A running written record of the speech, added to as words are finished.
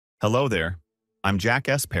Hello there. I'm Jack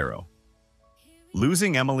S. Parrot.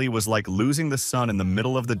 Losing Emily was like losing the sun in the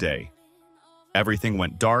middle of the day. Everything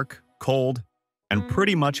went dark, cold, and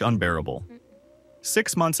pretty much unbearable.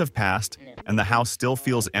 6 months have passed, and the house still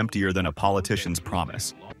feels emptier than a politician's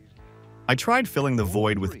promise. I tried filling the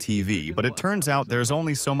void with TV, but it turns out there's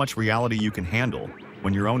only so much reality you can handle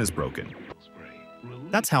when your own is broken.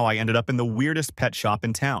 That's how I ended up in the weirdest pet shop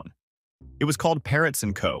in town. It was called Parrots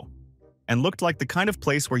 & Co., and looked like the kind of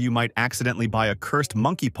place where you might accidentally buy a cursed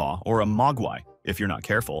monkey paw or a mogwai, if you're not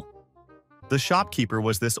careful. The shopkeeper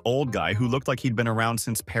was this old guy who looked like he'd been around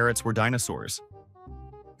since parrots were dinosaurs.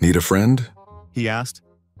 Need a friend? He asked,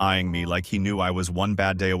 eyeing me like he knew I was one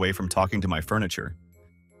bad day away from talking to my furniture.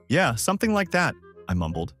 Yeah, something like that, I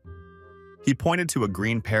mumbled. He pointed to a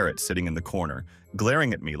green parrot sitting in the corner,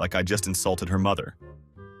 glaring at me like I just insulted her mother.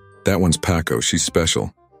 That one's Paco. She's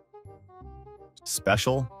special.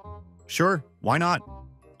 Special? Sure, why not?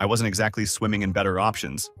 I wasn't exactly swimming in better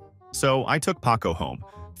options. So I took Paco home,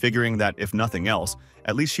 figuring that if nothing else,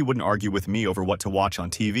 at least she wouldn't argue with me over what to watch on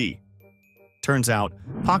TV. Turns out,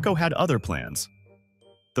 Paco had other plans.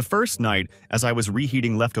 The first night, as I was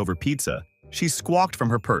reheating leftover pizza, she squawked from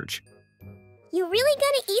her perch. You really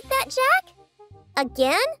gonna eat that, Jack?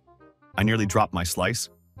 Again? I nearly dropped my slice.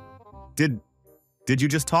 Did you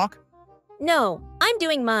just talk? No, I'm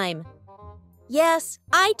doing mime. Yes,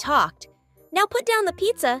 I talked. Now put down the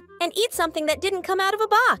pizza and eat something that didn't come out of a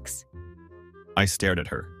box. I stared at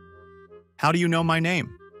her. How do you know my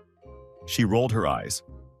name? She rolled her eyes.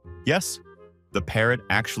 Yes, the parrot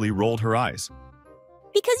actually rolled her eyes.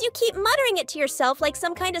 Because you keep muttering it to yourself like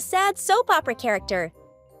some kind of sad soap opera character.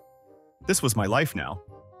 This was my life now,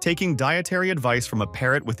 taking dietary advice from a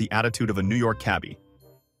parrot with the attitude of a New York cabbie.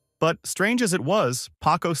 But strange as it was,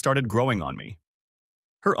 Paco started growing on me.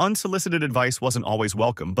 Her unsolicited advice wasn't always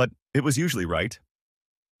welcome, but it was usually right.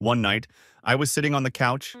 One night, I was sitting on the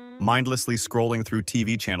couch, mindlessly scrolling through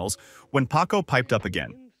TV channels, when Paco piped up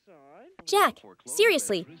again. Jack,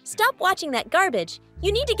 seriously, stop watching that garbage.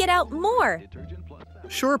 You need to get out more.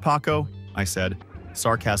 Sure, Paco, I said,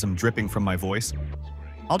 sarcasm dripping from my voice.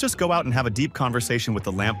 I'll just go out and have a deep conversation with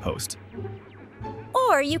the lamppost.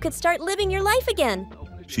 Or you could start living your life again.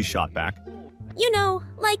 She shot back. You know,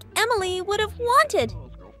 like Emily would have wanted.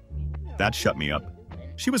 That shut me up.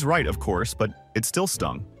 She was right, of course, but it still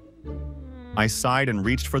stung. I sighed and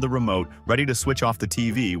reached for the remote, ready to switch off the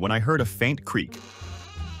TV when I heard a faint creak.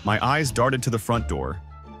 My eyes darted to the front door.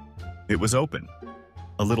 It was open.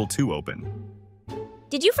 A little too open.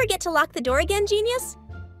 Did you forget to lock the door again, genius?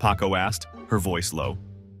 Paco asked, her voice low.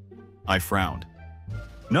 I frowned.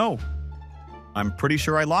 No, I'm pretty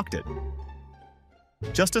sure I locked it.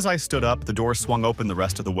 Just as I stood up, the door swung open the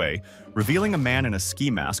rest of the way, revealing a man in a ski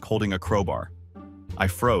mask holding a crowbar. I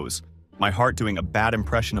froze, my heart doing a bad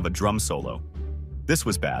impression of a drum solo. This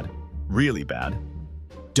was bad, really bad.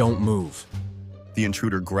 Don't move. The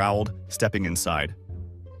intruder growled, stepping inside.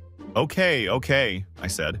 Okay, I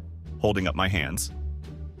said, holding up my hands.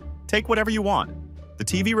 Take whatever you want. The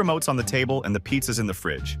TV remote's on the table and the pizza's in the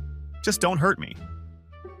fridge. Just don't hurt me.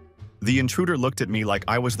 The intruder looked at me like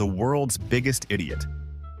I was the world's biggest idiot.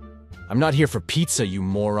 I'm not here for pizza, you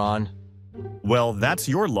moron. Well, that's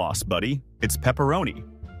your loss, buddy. It's pepperoni.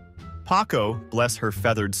 Paco, bless her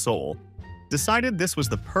feathered soul, decided this was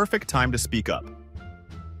the perfect time to speak up.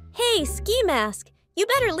 Hey, ski mask, you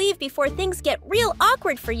better leave before things get real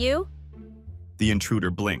awkward for you. The intruder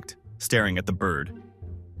blinked, staring at the bird.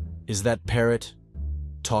 Is that parrot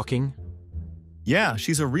talking? Yeah,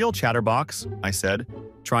 she's a real chatterbox, I said,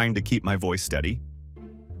 trying to keep my voice steady.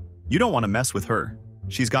 You don't want to mess with her.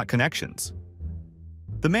 She's got connections.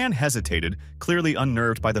 The man hesitated, clearly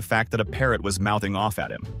unnerved by the fact that a parrot was mouthing off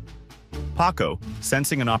at him. Paco,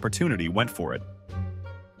 sensing an opportunity, went for it.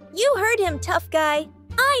 You heard him, tough guy.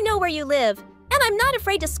 I know where you live, and I'm not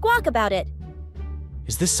afraid to squawk about it.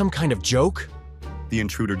 Is this some kind of joke? The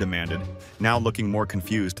intruder demanded, now looking more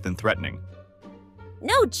confused than threatening.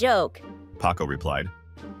 No joke, Paco replied.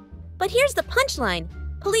 But here's the punchline.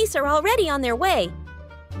 Police are already on their way.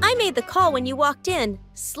 I made the call when you walked in.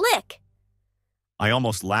 Slick. I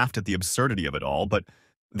almost laughed at the absurdity of it all, but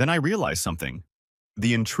then I realized something.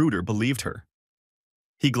 The intruder believed her.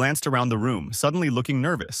 He glanced around the room, suddenly looking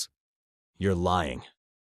nervous. You're lying,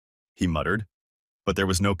 he muttered, but there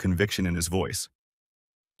was no conviction in his voice.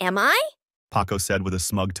 Am I? Paco said with a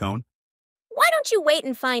smug tone. Why don't you wait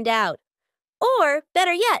and find out? Or,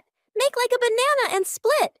 better yet, make like a banana and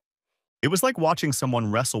split. It was like watching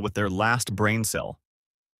someone wrestle with their last brain cell.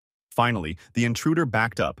 Finally, the intruder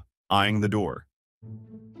backed up, eyeing the door.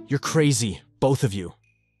 You're crazy, both of you.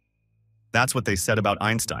 That's what they said about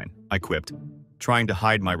Einstein, I quipped, trying to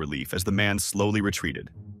hide my relief as the man slowly retreated.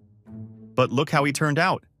 But look how he turned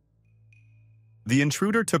out. The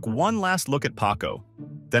intruder took one last look at Paco,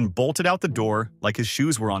 then bolted out the door like his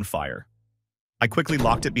shoes were on fire. I quickly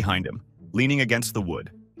locked it behind him, leaning against the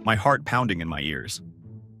wood, my heart pounding in my ears.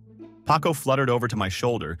 Paco fluttered over to my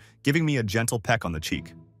shoulder, giving me a gentle peck on the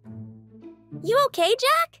cheek. You okay,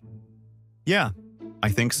 Jack? Yeah, I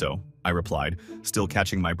think so, I replied, still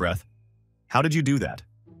catching my breath. How did you do that?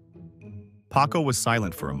 Paco was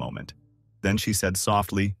silent for a moment. Then she said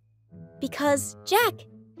softly, Because, Jack,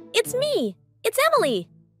 it's me. It's Emily.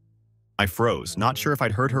 I froze, not sure if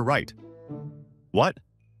I'd heard her right. What?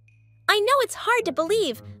 I know it's hard to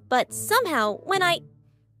believe, but somehow, when I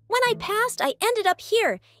passed, I ended up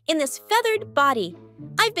here, in this feathered body.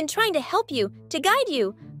 I've been trying to help you, to guide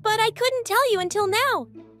you, but I couldn't tell you until now.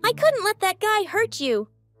 I couldn't let that guy hurt you.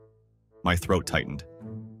 My throat tightened.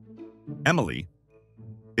 Emily,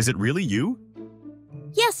 is it really you?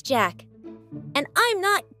 Yes, Jack. And I'm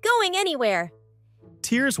not going anywhere.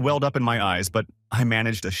 Tears welled up in my eyes, but I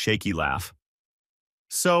managed a shaky laugh.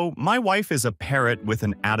 So, my wife is a parrot with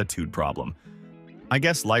an attitude problem. I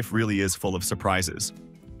guess life really is full of surprises.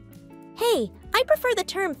 Hey, I prefer the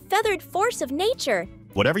term feathered force of nature.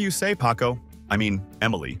 Whatever you say, Paco. I mean,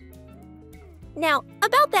 Emily. Now,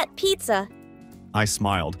 about that pizza. I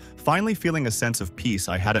smiled, finally feeling a sense of peace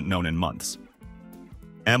I hadn't known in months.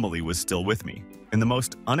 Emily was still with me, in the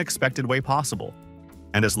most unexpected way possible.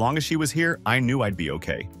 And as long as she was here, I knew I'd be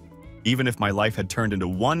okay, even if my life had turned into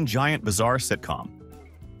one giant bizarre sitcom.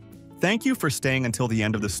 Thank you for staying until the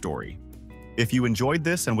end of the story. If you enjoyed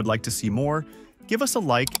this and would like to see more, give us a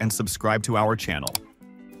like and subscribe to our channel.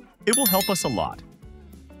 It will help us a lot.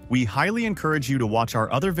 We highly encourage you to watch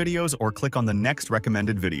our other videos or click on the next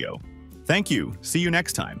recommended video. Thank you. See you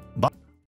next time. Bye.